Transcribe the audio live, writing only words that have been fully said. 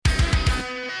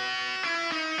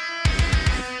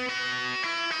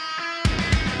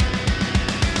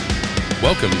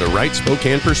Welcome to Right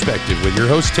Spokane Perspective with your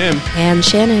host, Tim. And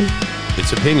Shannon.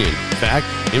 It's opinion, fact,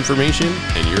 information,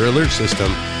 and your alert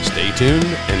system. Stay tuned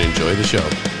and enjoy the show.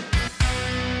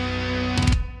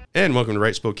 And welcome to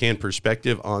Right Spokane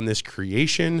Perspective on this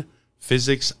Creation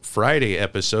Physics Friday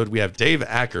episode. We have Dave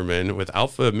Ackerman with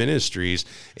Alpha Ministries,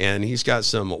 and he's got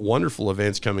some wonderful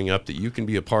events coming up that you can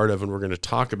be a part of, and we're going to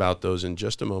talk about those in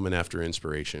just a moment after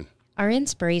inspiration. Our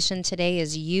inspiration today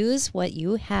is use what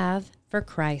you have for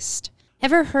Christ.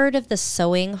 Ever heard of the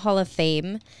Sewing Hall of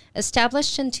Fame?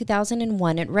 Established in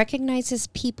 2001, it recognizes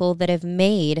people that have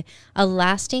made a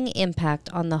lasting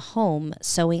impact on the home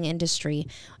sewing industry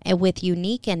and with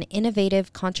unique and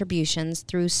innovative contributions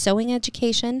through sewing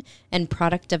education and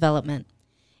product development.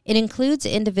 It includes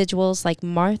individuals like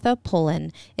Martha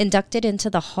Pullen, inducted into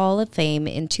the Hall of Fame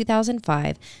in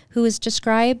 2005, who is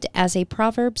described as a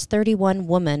Proverbs 31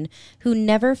 woman who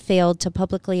never failed to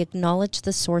publicly acknowledge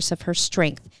the source of her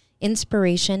strength,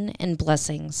 inspiration, and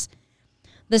blessings.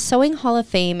 The Sewing Hall of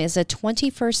Fame is a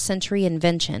 21st century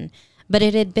invention, but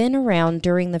it had been around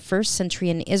during the first century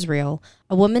in Israel.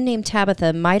 A woman named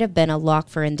Tabitha might have been a lock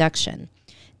for induction.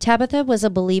 Tabitha was a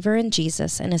believer in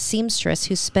Jesus and a seamstress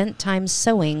who spent time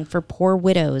sewing for poor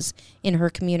widows in her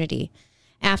community.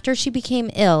 After she became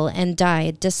ill and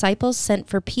died, disciples sent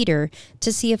for Peter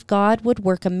to see if God would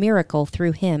work a miracle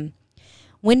through him.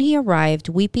 When he arrived,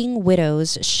 weeping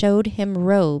widows showed him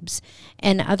robes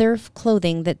and other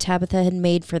clothing that Tabitha had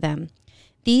made for them.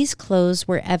 These clothes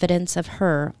were evidence of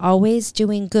her always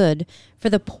doing good for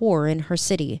the poor in her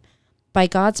city. By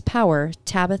God's power,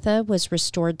 Tabitha was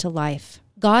restored to life.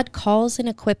 God calls and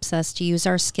equips us to use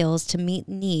our skills to meet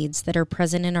needs that are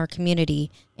present in our community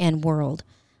and world.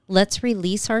 Let's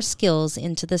release our skills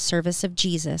into the service of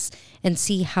Jesus and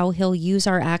see how he'll use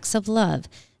our acts of love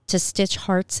to stitch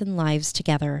hearts and lives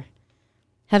together.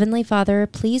 Heavenly Father,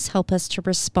 please help us to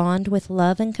respond with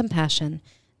love and compassion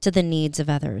to the needs of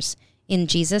others. In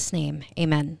Jesus' name,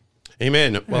 amen.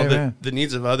 Amen. Well, Amen. The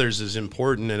needs of others is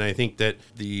important, and I think that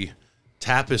the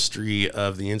tapestry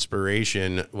of the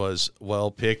inspiration was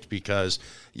well picked because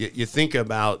you think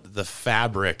about the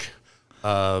fabric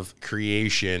of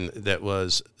creation that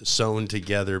was sewn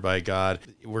together by God.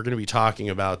 We're going to be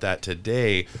talking about that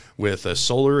today with a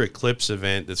solar eclipse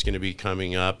event that's going to be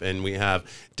coming up, and we have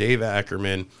Dave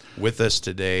Ackerman with us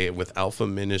today with Alpha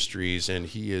Ministries, and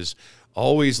he is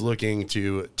always looking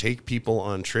to take people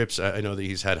on trips. I know that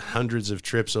he's had hundreds of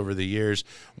trips over the years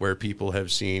where people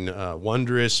have seen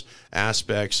wondrous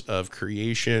aspects of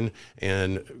creation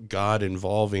and God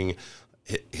involving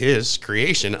his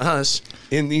creation, us,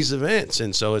 in these events.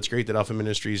 And so it's great that Alpha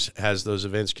Ministries has those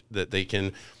events that they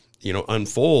can,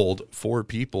 unfold for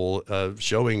people,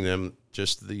 showing them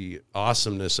just the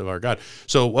awesomeness of our God.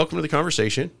 So welcome to the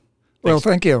conversation. Well,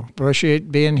 thank you.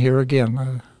 Appreciate being here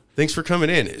again. Thanks for coming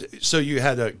in. So you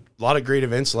had a lot of great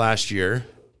events last year.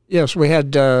 Yes, we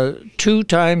had 2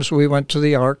 times we went to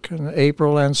the Ark in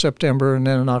April and September, and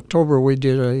then in October we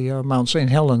did a Mount St.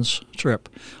 Helens trip,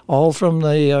 all from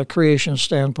the creation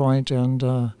standpoint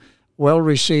and well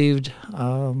received.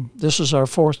 This is our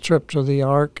 4th trip to the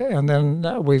Ark, and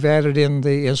then we've added in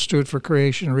the Institute for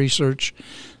Creation Research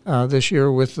this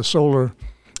year with the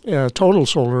total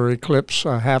solar eclipse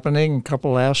happening, a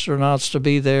couple astronauts to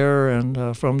be there,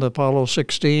 and from the Apollo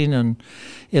 16, and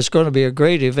it's going to be a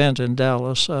great event in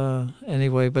Dallas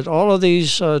anyway. But all of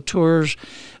these tours,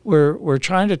 we're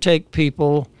trying to take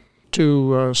people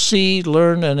to see,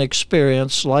 learn, and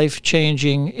experience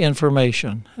life-changing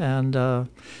information, and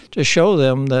to show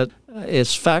them that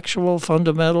it's factual,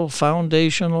 fundamental,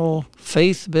 foundational,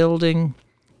 faith-building,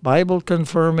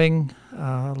 Bible-confirming,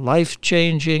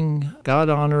 life-changing,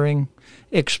 God-honoring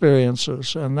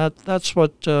experiences, and that's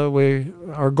what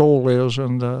our goal is,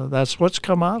 and that's what's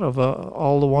come out of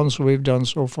all the ones we've done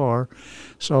so far.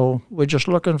 So we're just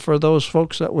looking for those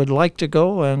folks that would like to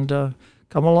go and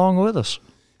come along with us.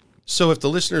 So if the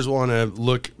listeners want to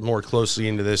look more closely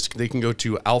into this, they can go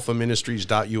to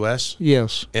alphaministries.us.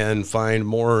 Yes. And find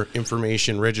more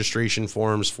information, registration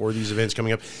forms for these events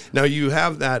coming up. Now, you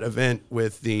have that event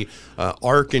with the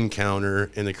Ark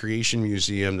Encounter in the Creation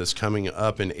Museum that's coming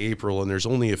up in April, and there's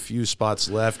only a few spots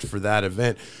left for that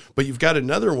event. But you've got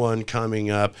another one coming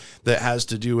up that has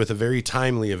to do with a very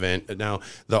timely event. Now,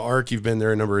 the Ark, you've been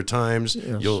there a number of times.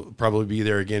 Yes. You'll probably be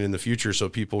there again in the future so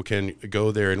people can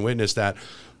go there and witness that.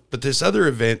 But this other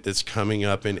event that's coming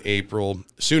up in April,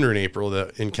 sooner in April,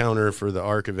 the encounter for the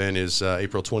Ark event is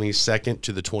April 22nd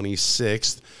to the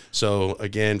 26th. So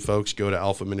again, folks, go to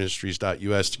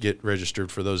alphaministries.us to get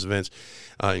registered for those events,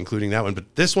 including that one.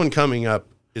 But this one coming up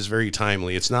is very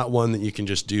timely. It's not one that you can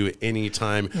just do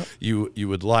anytime you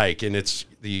would like. And it's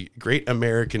the Great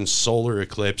American Solar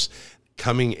Eclipse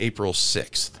coming April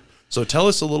 6th. So tell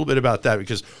us a little bit about that,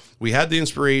 because we had the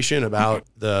inspiration about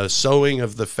the sewing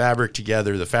of the fabric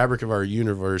together. The fabric of our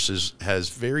universe has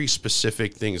very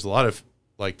specific things. A lot of,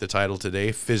 like the title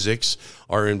today, physics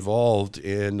are involved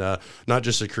in not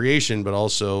just the creation, but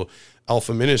also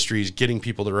Alpha Ministries getting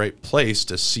people to the right place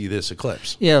to see this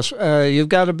eclipse. Yes, you've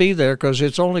got to be there because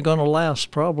it's only going to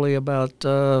last probably about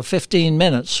 15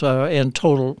 minutes in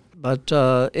total. But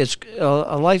it's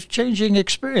a life-changing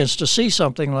experience to see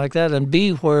something like that and be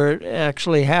where it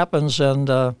actually happens, and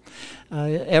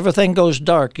everything goes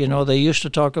dark. You know, they used to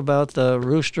talk about the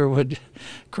rooster would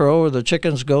crow or the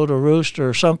chickens go to roost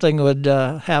or something would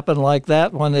happen like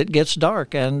that when it gets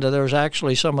dark. And there's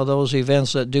actually some of those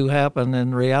events that do happen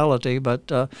in reality.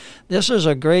 But this is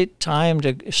a great time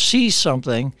to see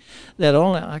something that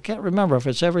I can't remember if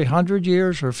it's every 100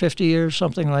 years or 50 years,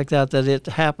 something like that it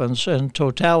happens in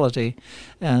totality.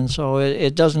 And so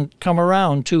it doesn't come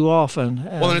around too often.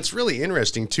 Well, and it's really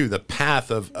interesting, too, the path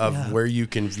of where you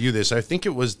can view this. I think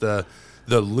it was the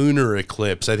lunar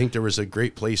eclipse. I think there was a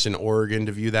great place in Oregon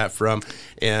to view that from.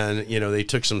 And, they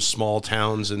took some small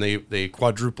towns and they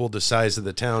quadrupled the size of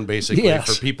the town, basically,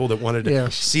 for people that wanted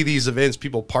to see these events.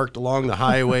 People parked along the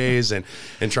highways and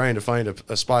trying to find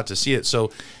a spot to see it.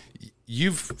 So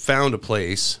you've found a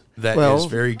place that is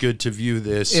very good to view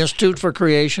this. Institute for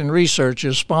Creation Research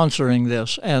is sponsoring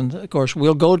this. And, of course,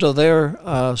 we'll go to their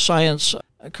Science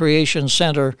Creation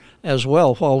Center as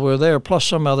well while we're there, plus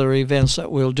some other events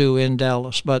that we'll do in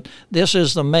Dallas. But this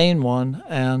is the main one,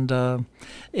 and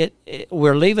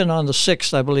we're leaving on the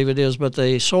 6th, I believe it is, but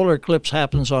the solar eclipse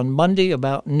happens on Monday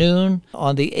about noon.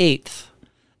 On the 8th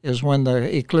is when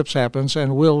the eclipse happens,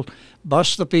 and we'll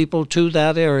bus the people to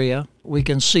that area. We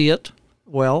can see it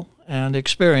well and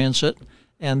experience it.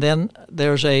 And then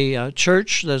there's a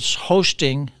church that's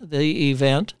hosting the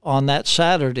event on that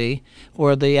Saturday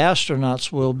where the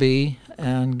astronauts will be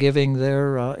and giving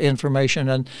their information.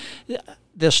 And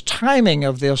this timing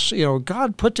of this,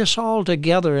 God put this all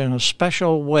together in a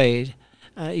special way.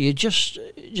 Just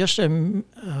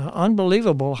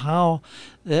unbelievable how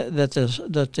that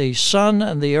the sun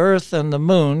and the earth and the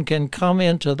moon can come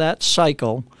into that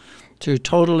cycle to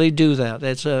totally do that.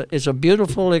 It's a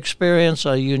beautiful experience,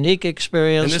 a unique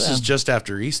experience. And this is just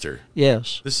after Easter.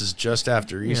 Yes. This is just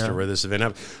after Easter where this event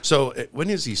happened. So when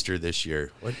is Easter this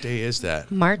year? What day is that?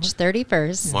 March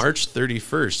 31st. March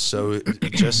 31st. So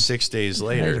just 6 days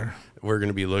later, we're going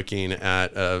to be looking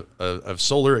at a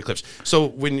solar eclipse. So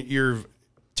when you're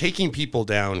taking people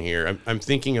down here, I'm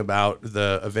thinking about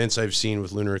the events I've seen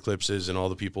with lunar eclipses and all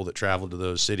the people that travel to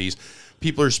those cities.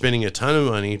 People are spending a ton of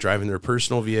money driving their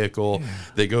personal vehicle.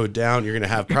 They go down. You're going to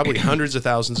have probably hundreds of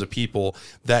thousands of people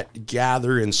that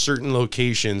gather in certain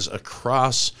locations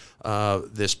across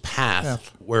this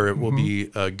path where it will be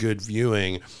a good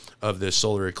viewing of this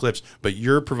solar eclipse. But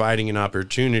you're providing an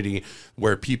opportunity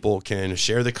where people can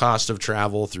share the cost of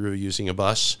travel through using a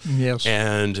bus. Yes.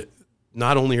 And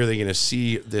not only are they going to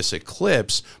see this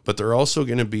eclipse, but they're also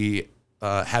going to be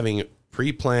having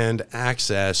pre-planned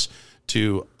access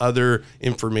to other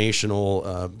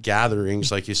informational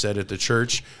gatherings, like you said, at the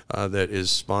church that is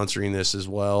sponsoring this as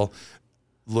well,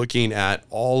 looking at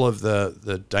all of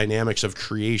the dynamics of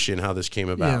creation, how this came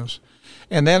about. Yes.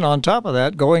 And then on top of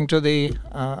that, going to the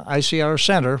ICR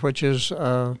Center, which is,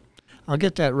 I'll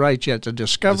get that right yet, the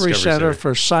Discovery Center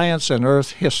for Science and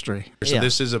Earth History. So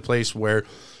this is a place where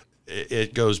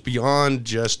it goes beyond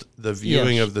just the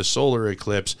viewing of the solar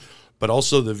eclipse, but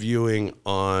also the viewing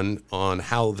on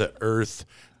how the earth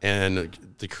and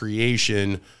the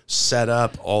creation set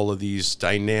up all of these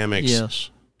dynamics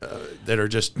that are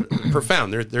just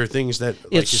profound. They're things that,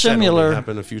 like it's you said, similar, only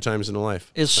happen a few times in a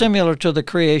life. It's similar to the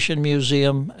Creation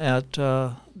Museum at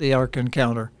the Ark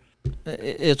Encounter.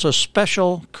 It's a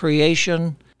special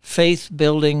creation,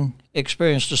 faith-building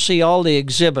experience to see all the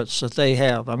exhibits that they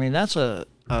have. I mean, that's a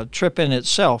trip in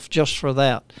itself just for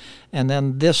that. And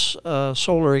then this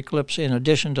solar eclipse in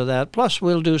addition to that. Plus,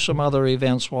 we'll do some other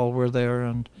events while we're there.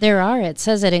 And It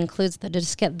says it includes the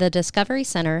Discovery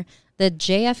Center, the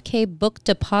JFK Book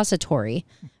Depository,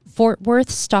 Fort Worth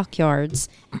Stockyards,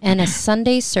 and a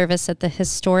Sunday service at the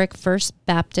historic First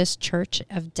Baptist Church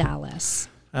of Dallas.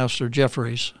 Pastor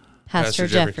Jeffries. Pastor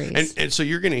Jeffries. And so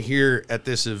you're going to hear at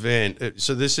this event,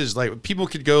 so this is like people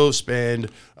could go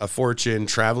spend a fortune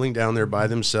traveling down there by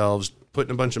themselves,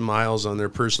 putting a bunch of miles on their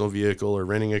personal vehicle or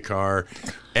renting a car,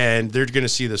 and they're going to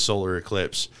see the solar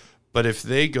eclipse. But if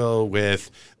they go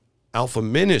with Alpha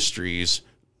Ministries,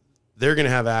 they're going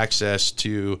to have access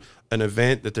to an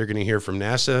event that they're going to hear from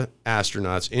NASA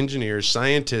astronauts, engineers,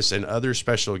 scientists, and other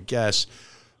special guests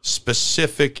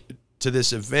specific to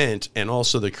this event, and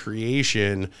also the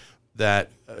creation that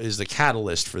is the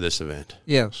catalyst for this event.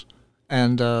 Yes.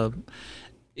 And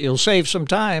you'll save some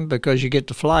time because you get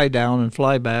to fly down and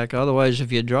fly back. Otherwise,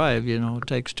 if you drive, it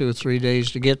takes 2 or 3 days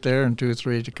to get there and 2 or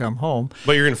 3 to come home.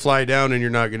 But you're going to fly down, and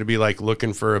you're not going to be like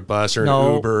looking for a bus or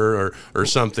an Uber or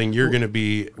something. You're going to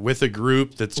be with a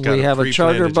group that's got We have a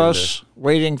charter agenda. bus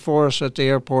waiting for us at the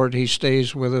airport. He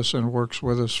stays with us and works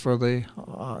with us for the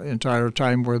entire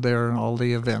time we're there and all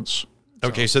the events.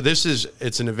 Okay, so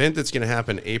it's an event that's going to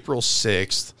happen April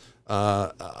 6th.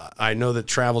 I know that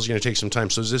travel's going to take some time.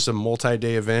 So is this a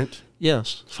multi-day event?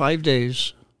 Yes, 5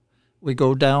 days. We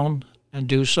go down and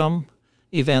do some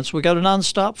events. We got a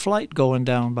nonstop flight going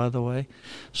down, by the way.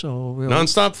 So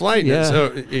nonstop flight. Yeah.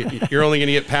 So you're only going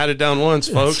to get patted down once,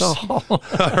 folks. All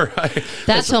right.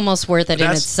 That's almost worth it in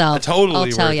itself.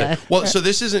 Totally I'll tell worth you. it. Well, so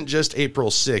this isn't just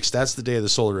April 6th. That's the day of the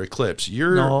solar eclipse.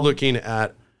 You're looking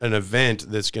at an event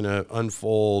that's going to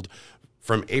unfold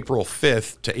from April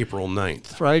 5th to April 9th.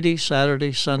 Friday,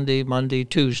 Saturday, Sunday, Monday,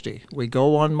 Tuesday. We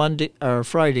go on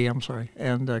Friday,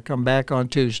 and come back on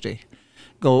Tuesday.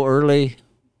 Go early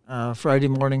Friday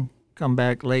morning, come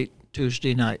back late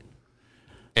Tuesday night.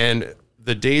 And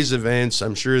the day's events,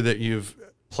 I'm sure that you've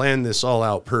planned this all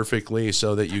out perfectly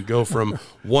so that you go from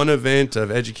one event of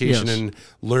education and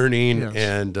learning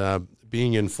and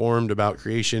being informed about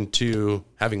creation to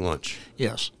having lunch.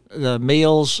 Yes. The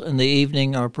meals in the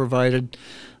evening are provided.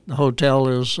 The hotel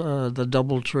is the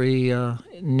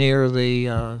DoubleTree near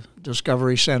the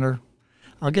Discovery Center.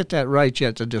 I'll get that right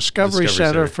yet. The Discovery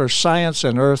Center for Science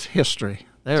and Earth History.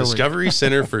 Discovery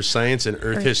Center for Science and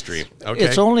Earth History. Okay.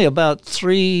 It's only about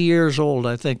 3 years old,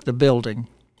 I think, the building.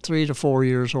 3 to 4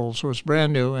 years old, so it's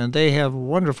brand new. And they have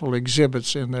wonderful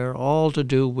exhibits in there, all to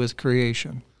do with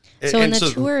creation. So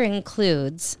the tour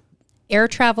includes air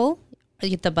travel,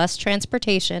 the bus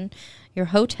transportation, your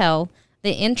hotel,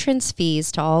 the entrance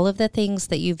fees to all of the things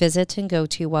that you visit and go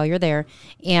to while you're there,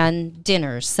 and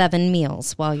dinners, 7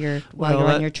 meals while you're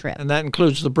on your trip. And that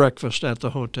includes the breakfast at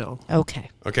the hotel.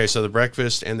 Okay, so the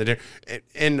breakfast and the dinner.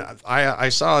 And I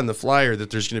saw in the flyer that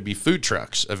there's going to be food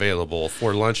trucks available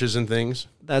for lunches and things.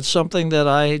 That's something that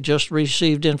I just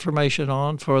received information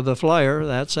on for the flyer.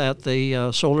 That's at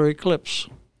the solar eclipse.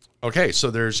 Okay, so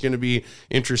there's going to be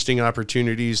interesting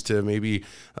opportunities to maybe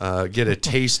get a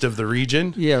taste of the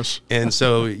region. Yes. And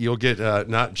so you'll get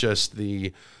not just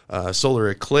the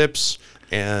solar eclipse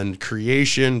and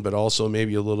creation, but also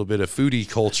maybe a little bit of foodie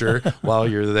culture while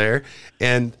you're there.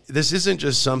 And this isn't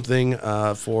just something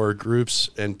for groups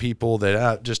and people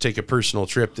that just take a personal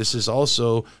trip. This is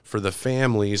also for the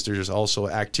families. There's also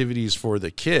activities for the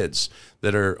kids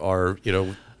that are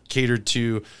catered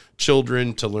to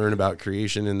children to learn about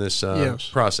creation in this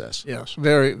process. Yes,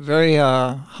 very, very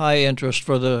high interest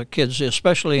for the kids,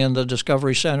 especially in the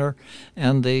Discovery Center,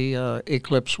 and the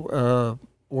Eclipse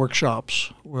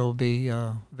workshops will be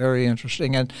very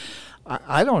interesting. And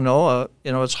I don't know,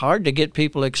 it's hard to get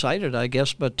people excited, I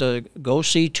guess, but go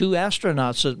see 2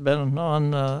 astronauts that have been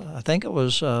on, I think it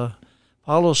was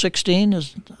Apollo 16,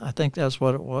 I think that's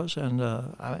what it was, and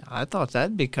I thought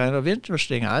that'd be kind of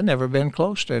interesting. I'd never been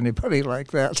close to anybody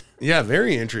like that. Yeah,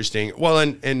 very interesting. Well,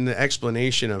 and the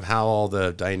explanation of how all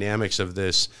the dynamics of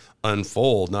this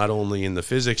unfold, not only in the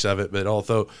physics of it, but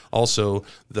also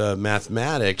the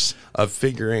mathematics of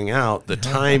figuring out the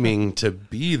timing to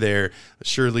be there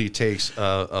surely takes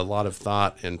a lot of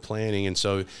thought and planning, and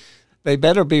so they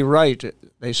better be right.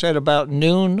 They said about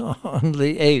noon on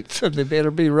the 8th, and they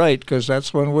better be right because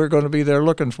that's when we're going to be there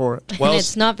looking for it. Well, and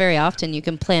it's not very often you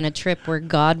can plan a trip where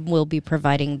God will be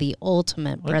providing the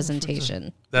ultimate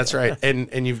presentation. That's right.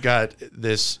 And you've got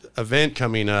this event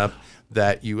coming up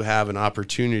that you have an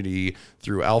opportunity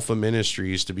through Alpha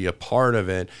Ministries to be a part of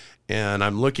it. And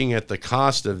I'm looking at the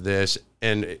cost of this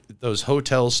and those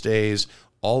hotel stays,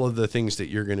 all of the things that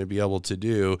you're going to be able to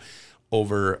do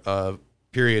over a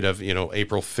period of,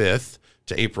 April 5th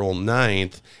to April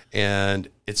 9th, and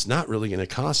it's not really going to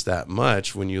cost that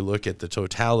much when you look at the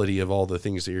totality of all the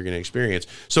things that you're going to experience.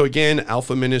 So again,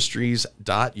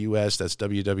 alphaministries.us, that's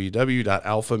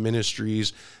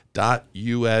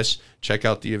www.alphaministries.us. Check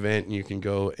out the event, and you can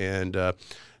go and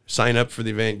sign up for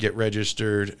the event, get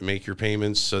registered, make your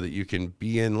payments so that you can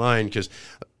be in line, because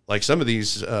like some of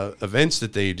these events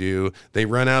that they do, they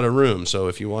run out of room. So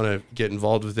if you want to get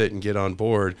involved with it and get on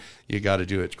board, you got to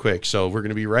do it quick. So we're going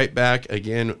to be right back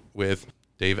again with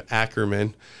Dave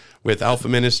Ackerman with Alpha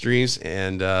Ministries.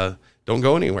 And don't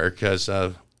go anywhere because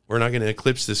we're not going to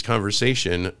eclipse this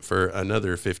conversation for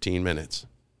another 15 minutes.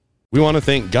 We want to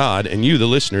thank God and you, the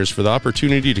listeners, for the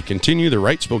opportunity to continue the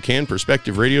Right Spokane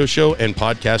Perspective radio show and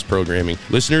podcast programming.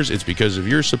 Listeners, it's because of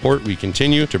your support we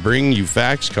continue to bring you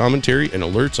facts, commentary, and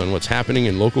alerts on what's happening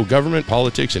in local government,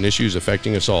 politics, and issues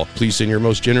affecting us all. Please send your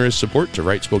most generous support to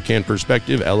Right Spokane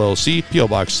Perspective, LLC, P.O.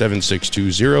 Box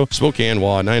 7620, Spokane,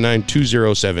 WA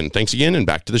 99207. Thanks again, and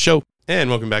back to the show.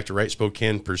 And welcome back to Right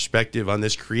Spokane Perspective. On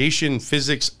this Creation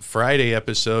Physics Friday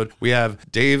episode, we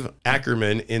have Dave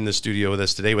Ackerman in the studio with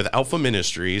us today with Alpha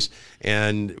Ministries,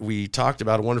 and we talked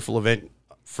about a wonderful event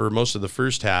for most of the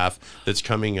first half that's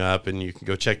coming up, and you can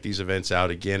go check these events out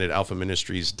again at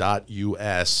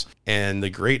alphaministries.us, and the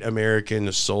Great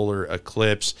American Solar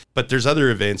Eclipse. But there's other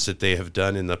events that they have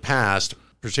done in the past,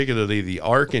 particularly the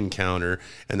Ark Encounter,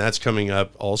 and that's coming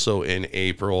up also in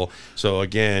April. So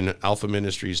again,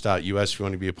 alphaministries.us if you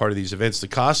want to be a part of these events. The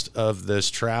cost of this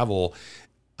travel,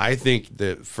 I think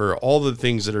that for all the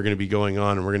things that are going to be going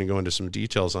on, and we're going to go into some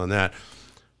details on that,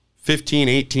 $15,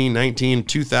 $18, $19,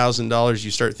 $2,000,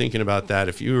 you start thinking about that.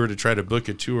 If you were to try to book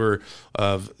a tour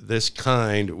of this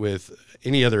kind with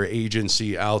any other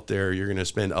agency out there, you're going to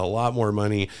spend a lot more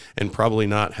money and probably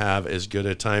not have as good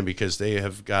a time, because they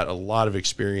have got a lot of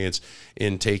experience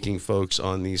in taking folks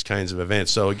on these kinds of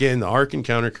events. So again, the Ark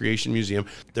Encounter Creation Museum.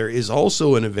 There is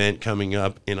also an event coming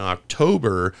up in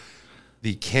October,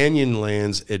 the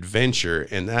Canyonlands Adventure,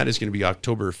 and that is going to be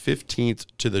October 15th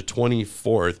to the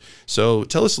 24th. So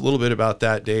tell us a little bit about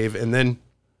that, Dave, and then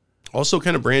also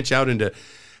kind of branch out into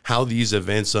how these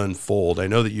events unfold. I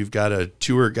know that you've got a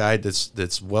tour guide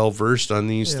that's well-versed on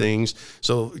these things.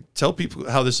 So tell people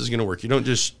how this is going to work. You don't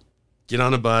just get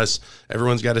on a bus.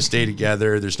 Everyone's got to stay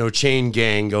together. There's no chain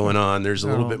gang going on. There's a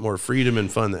little bit more freedom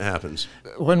and fun that happens.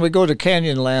 When we go to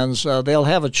Canyonlands, they'll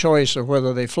have a choice of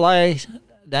whether they fly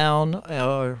down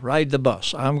or ride the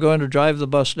bus. I'm going to drive the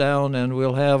bus down, and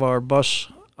we'll have our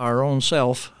own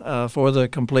self for the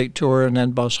complete tour, and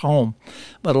then bus home.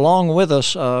 But along with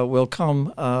us will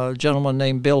come a gentleman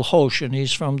named Bill Hosch, and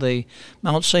he's from the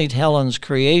Mount St. Helens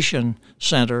Creation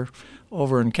Center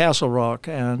over in Castle Rock,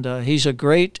 and he's a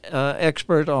great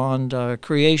expert on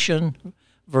creation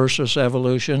versus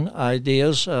evolution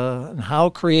ideas, and how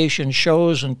creation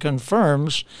shows and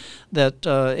confirms that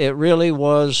it really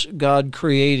was God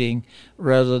creating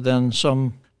rather than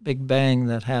some big bang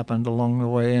that happened along the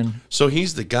way. And so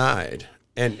he's the guide,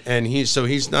 and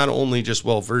he's not only just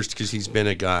well versed because he's been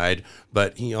a guide,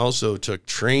 but he also took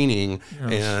training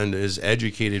and is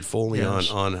educated fully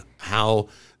on how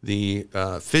the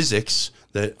physics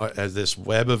that as this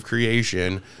web of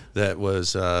creation that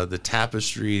was the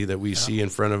tapestry that we see in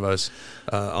front of us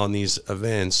on these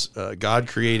events, God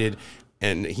created.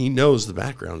 And he knows the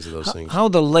backgrounds of those things. How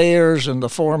the layers and the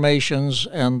formations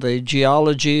and the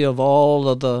geology of all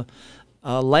of the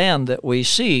land that we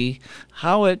see,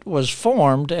 how it was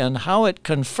formed and how it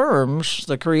confirms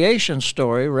the creation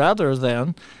story rather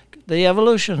than the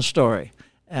evolution story.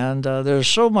 And there's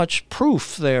so much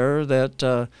proof there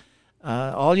that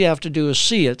all you have to do is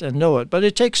see it and know it. But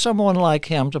it takes someone like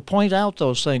him to point out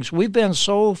those things. We've been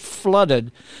so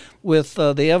flooded with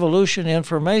the evolution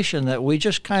information that we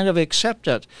just kind of accept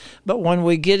it. But when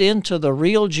we get into the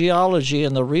real geology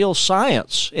and the real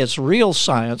science, it's real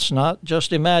science, not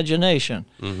just imagination.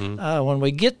 Mm-hmm. When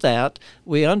we get that,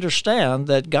 we understand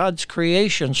that God's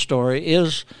creation story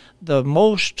is the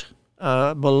most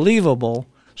believable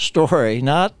story,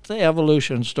 not the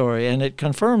evolution story, and it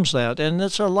confirms that. And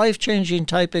it's a life-changing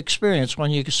type experience when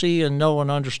you see and know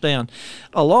and understand,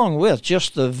 along with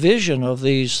just the vision of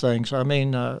these things. I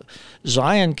mean,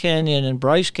 Zion Canyon and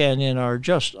Bryce Canyon are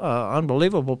just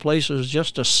unbelievable places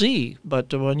just to see,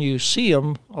 but when you see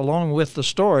them along with the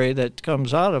story that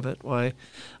comes out of it, why,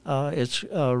 it's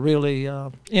really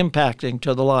impacting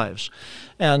to the lives.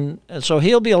 And so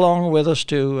he'll be along with us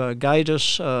to guide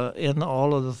us in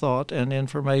all of the thought and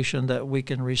information that we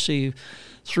can receive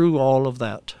through all of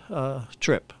that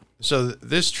trip. So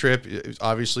this trip,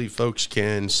 obviously, folks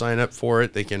can sign up for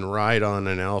it. They can ride on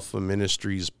an Alpha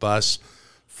Ministries bus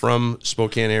from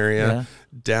Spokane area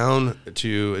down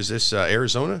to, is this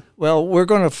Arizona? Well, we're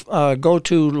going to go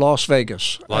to Las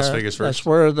Vegas. Las Vegas first. That's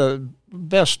where the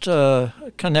best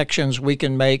connections we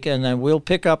can make, and then we'll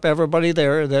pick up everybody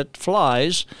there that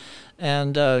flies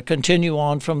and continue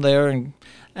on from there. And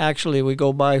actually, we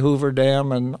go by Hoover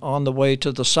Dam and on the way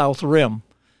to the South Rim.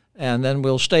 And then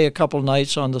we'll stay a couple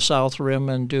nights on the South Rim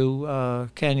and do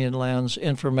Canyonlands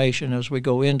information as we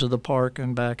go into the park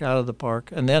and back out of the park.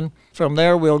 And then from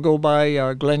there, we'll go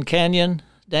by Glen Canyon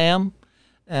Dam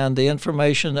and the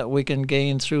information that we can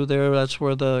gain through there. That's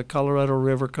where the Colorado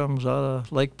River comes out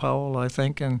of Lake Powell, I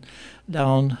think, and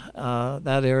down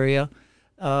that area.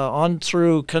 on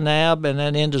through Kanab and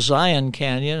then into Zion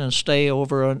Canyon and stay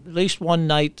over at least one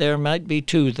night there, might be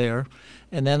two there,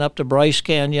 and then up to Bryce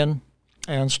Canyon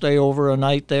and stay over a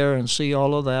night there and see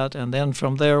all of that. And then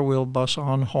from there we'll bus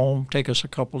on home, take us a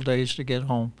couple days to get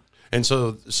home. And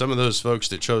so some of those folks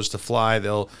that chose to fly,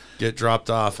 they'll get dropped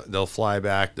off, they'll fly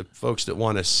back. The folks that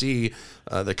want to see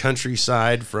the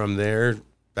countryside from there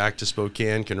back to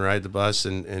Spokane can ride the bus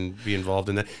and be involved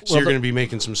in that. So you're going to be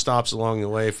making some stops along the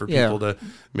way for people to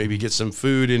maybe get some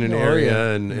food in an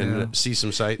area and see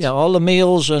some sights. Yeah, all the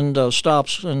meals and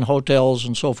stops and hotels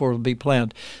and so forth will be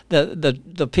planned.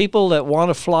 The people that want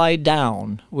to fly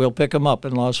down, we'll pick them up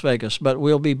in Las Vegas, but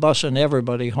we'll be busing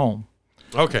everybody home.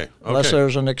 Okay. Unless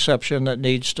there's an exception that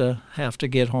needs to have to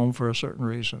get home for a certain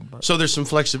reason. But. So there's some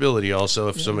flexibility also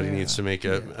if somebody needs to make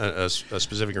a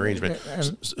specific arrangement.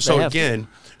 So again,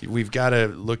 we've got to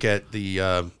look at the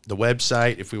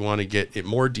website if we want to get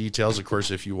more details. Of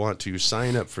course, if you want to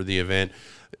sign up for the event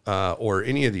or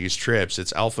any of these trips,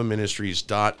 it's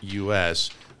alphaministries.us.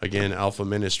 Again,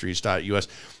 alphaministries.us.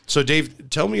 So,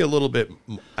 Dave, tell me a little bit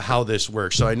how this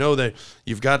works. So I know that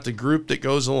you've got the group that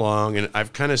goes along, and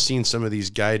I've kind of seen some of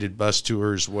these guided bus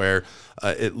tours where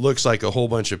it looks like a whole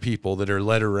bunch of people that are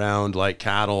led around like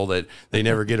cattle that they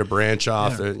never get a branch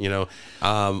off.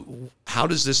 How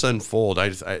does this unfold?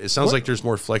 It sounds like there's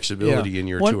more flexibility in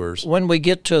your tours. When we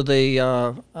get to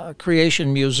the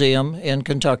Creation Museum in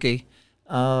Kentucky,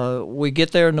 we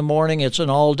get there in the morning. It's an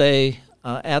all-day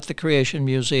at the Creation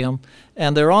Museum,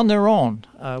 and they're on their own.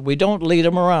 We don't lead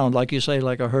them around, like you say,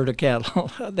 like a herd of cattle.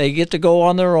 They get to go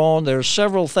on their own. There's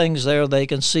several things there they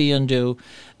can see and do,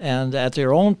 and at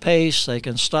their own pace, they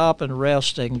can stop and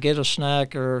rest. They can get a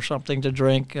snack or something to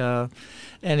drink.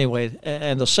 Anyway,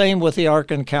 and the same with the Ark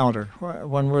Encounter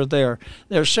when we're there.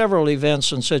 There's several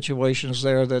events and situations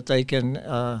there that they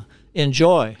can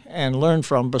enjoy and learn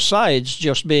from besides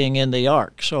just being in the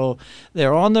Ark. So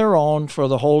they're on their own for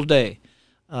the whole day.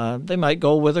 They might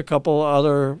go with a couple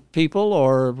other people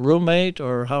or roommate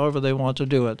or however they want to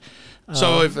do it.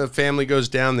 So if a family goes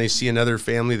down, they see another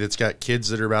family that's got kids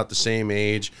that are about the same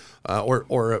age,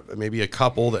 or maybe a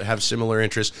couple that have similar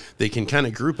interests, they can kind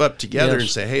of group up together and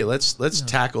say, hey, let's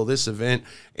tackle this event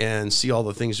and see all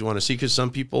the things you want to see, because some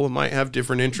people might have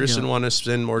different interests and want to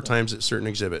spend more times at certain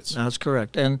exhibits. That's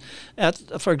correct. And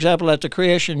for example, at the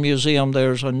Creation Museum,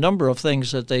 there's a number of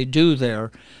things that they do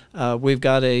there. We've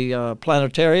got a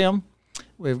planetarium.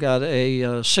 We've got a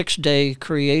 6-day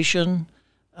creation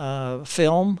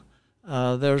film.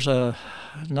 There's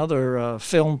another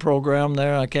film program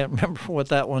there. I can't remember what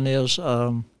that one is,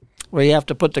 where you have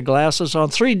to put the glasses on,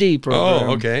 3D program.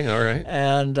 Oh, okay, all right.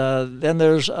 And then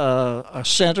there's a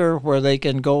center where they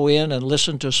can go in and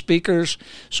listen to speakers.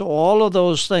 So all of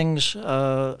those things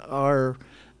are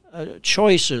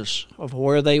choices of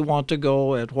where they want to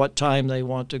go, at what time they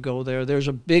want to go there. There's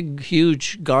a big,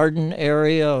 huge garden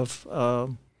area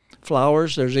of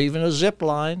flowers. There's even a zip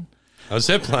line. A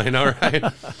zip line, all right.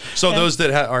 So those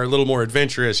that are a little more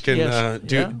adventurous can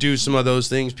do some of those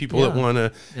things. People that want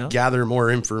to gather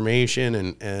more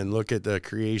information and look at the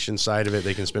creation side of it,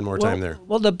 they can spend more time there.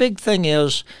 Well, the big thing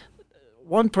is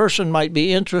one person might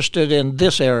be interested in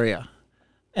this area,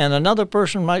 and another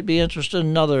person might be interested in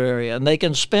another area, and they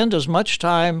can spend as much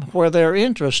time where their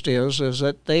interest is as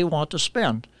that they want to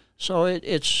spend. So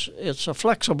it's a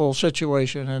flexible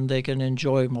situation, and they can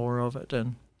enjoy more of it.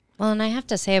 Well, and I have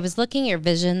to say, I was looking at your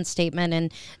vision statement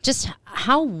and just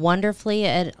how wonderfully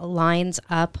it lines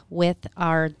up with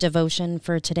our devotion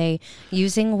for today,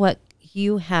 using what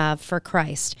you have for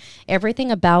Christ.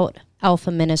 Everything about Alpha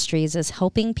Ministries is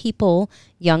helping people,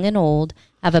 young and old,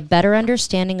 have a better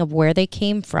understanding of where they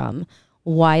came from,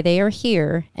 why they are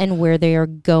here, and where they are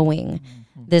going.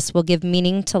 This will give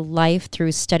meaning to life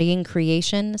through studying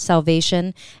creation,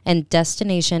 salvation, and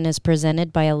destination as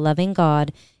presented by a loving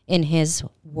God in his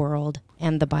world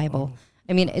and the Bible.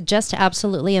 I mean, it's just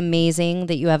absolutely amazing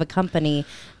that you have a company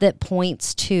that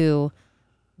points to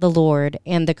the Lord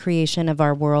and the creation of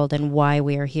our world and why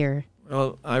we are here.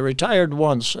 Well, I retired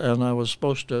once, and I was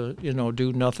supposed to,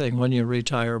 do nothing when you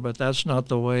retire, but that's not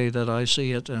the way that I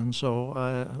see it, and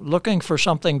so looking for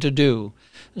something to do.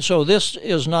 So this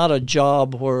is not a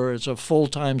job where it's a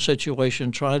full-time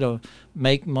situation, trying to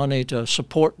make money to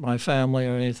support my family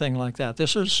or anything like that.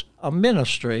 This is a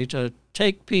ministry to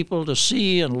take people to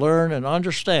see and learn and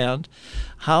understand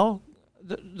how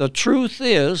the truth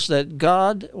is that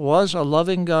God was a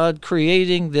loving God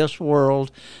creating this world,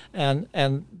 and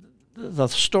the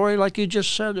story, like you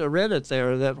just said, read it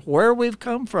there, that where we've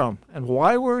come from and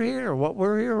why we're here, what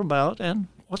we're here about, and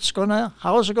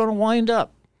how is it going to wind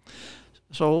up.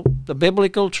 So the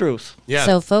biblical truth. Yeah.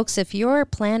 So, folks, if you're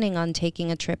planning on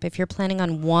taking a trip, if you're planning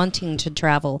on wanting to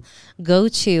travel, go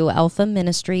to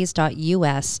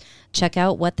alphaministries.us, check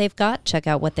out what they've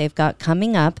got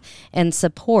coming up, and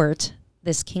support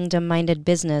this kingdom-minded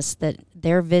business that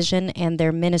their vision and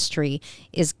their ministry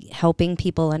is helping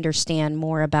people understand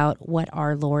more about what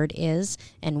our Lord is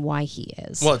and why he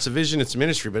is. Well, it's a vision, it's a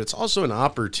ministry, but it's also an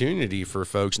opportunity for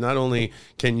folks. Not only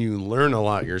can you learn a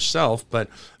lot yourself, but,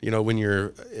 when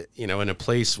you're, in a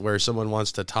place where someone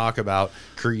wants to talk about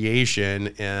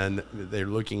creation and they're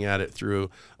looking at it through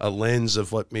a lens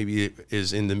of what maybe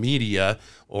is in the media,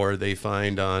 or they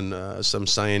find on some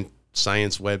science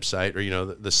website,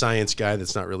 or the science guy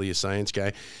that's not really a science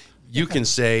guy, you can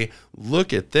say,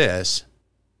 look at this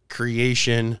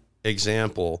creation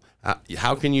example.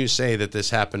 How can you say that this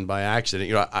happened by accident?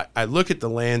 I look at the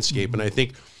landscape and I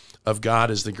think of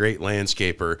God as the great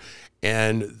landscaper,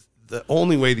 and the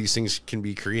only way these things can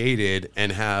be created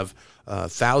and have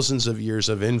thousands of years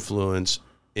of influence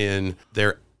in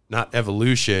their, not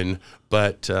evolution,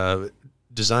 but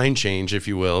design change, if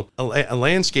you will. A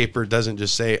landscaper doesn't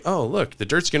just say, "Oh, look, the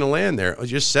dirt's going to land there."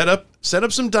 Just set up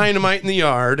some dynamite in the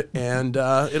yard, and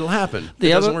it'll happen. It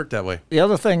doesn't work that way. The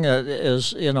other thing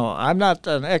is, I'm not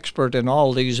an expert in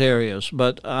all these areas,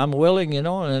 but I'm willing,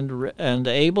 and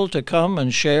able to come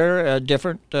and share at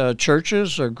different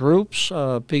churches or groups,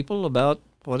 people about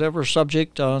whatever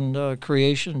subject on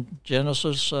creation,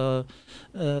 Genesis,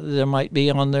 there might be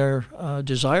on their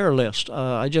desire list.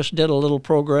 I just did a little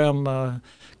program a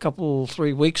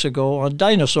 3 weeks ago on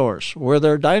dinosaurs. Were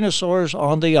there dinosaurs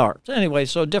on the ark? Anyway,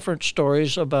 so different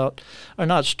stories about, or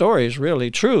not stories really,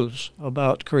 truths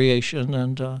about creation,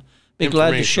 and be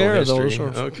glad to share history. those, or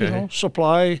Okay.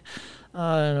 supply in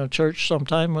a church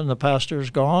sometime when the pastor's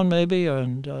gone, maybe,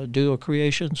 and do a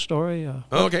creation story.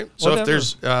 Okay. So whatever. if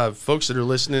there's folks that are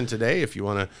listening today, if you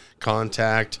want to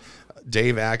contact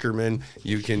Dave Ackerman,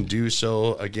 you can do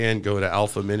so. Again, go to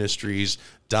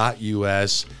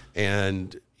alphaministries.us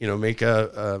and make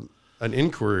an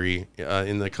inquiry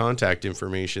in the contact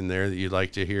information there that you'd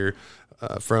like to hear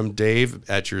from Dave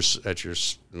at your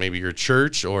maybe your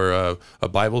church or a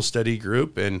Bible study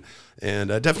group, and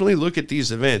definitely look at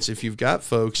these events. If you've got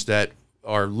folks that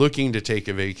are looking to take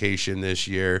a vacation this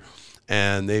year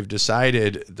and they've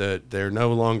decided that they're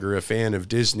no longer a fan of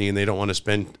Disney and they don't want to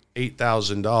spend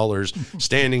 $8,000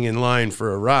 standing in line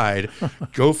for a ride,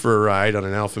 go for a ride on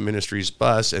an Alpha Ministries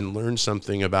bus and learn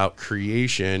something about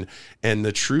creation and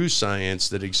the true science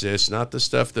that exists, not the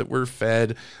stuff that we're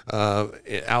fed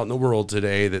out in the world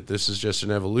today, that this is just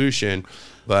an evolution,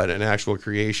 but an actual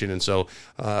creation. And so,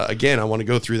 again, I want to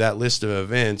go through that list of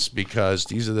events because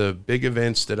these are the big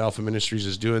events that Alpha Ministries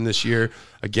is doing this year.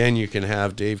 Again, you can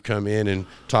have Dave come in and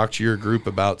talk to your group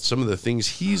about some of the things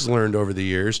he's learned over the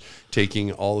years,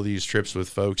 taking all of these trips with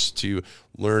folks to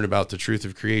learn about the truth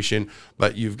of creation.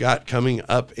 But you've got coming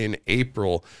up in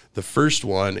April, the first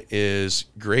one is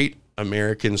Great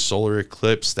American Solar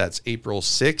Eclipse. That's April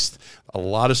 6th. A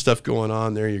lot of stuff going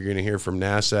on there. You're going to hear from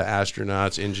NASA,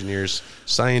 astronauts, engineers,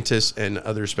 scientists, and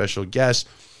other special guests.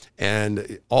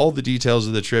 And all the details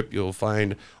of the trip you'll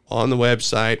find on the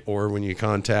website or when you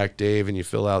contact Dave and you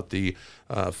fill out the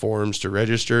forms to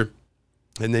register.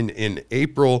 And then in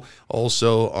April,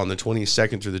 also on the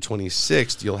 22nd through the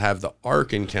 26th, you'll have the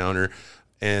Ark Encounter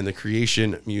and the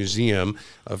Creation Museum.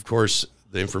 Of course,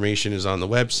 the information is on the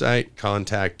website.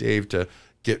 Contact Dave to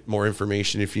get more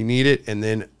information if you need it. And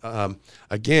then,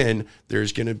 again,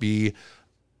 there's going to be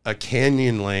a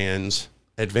Canyonlands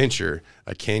adventure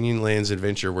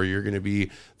where you're going to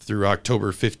be through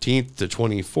October 15th to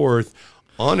 24th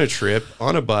on a trip,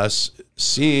 on a bus,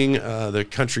 seeing the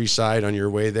countryside on your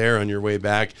way there, on your way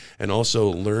back, and also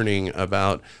learning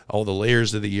about all the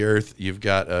layers of the earth. You've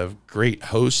got a great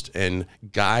host and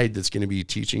guide that's going to be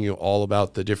teaching you all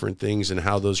about the different things and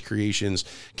how those creations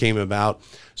came about.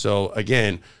 So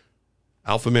again,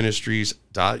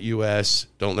 alphaministries.us.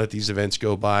 Don't let these events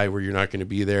go by where you're not going to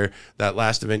be there. That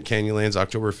last event, Canyonlands,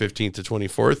 October 15th to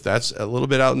 24th, that's a little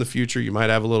bit out in the future. You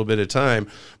might have a little bit of time,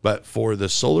 but for the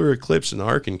solar eclipse and the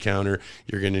Ark Encounter,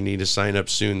 you're going to need to sign up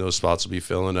soon. Those spots will be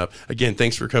filling up. Again,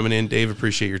 thanks for coming in, Dave.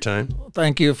 Appreciate your time.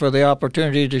 Thank you for the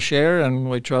opportunity to share, and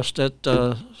we trust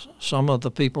that some of the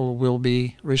people will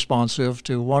be responsive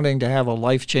to wanting to have a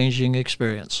life-changing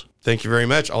experience. Thank you very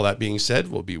much. All that being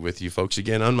said, we'll be with you folks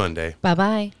again on Monday.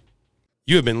 Bye-bye.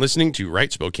 You have been listening to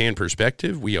Right Spokane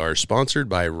Perspective. We are sponsored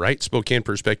by Right Spokane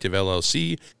Perspective,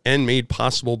 LLC, and made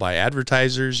possible by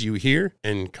advertisers you hear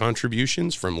and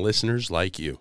contributions from listeners like you.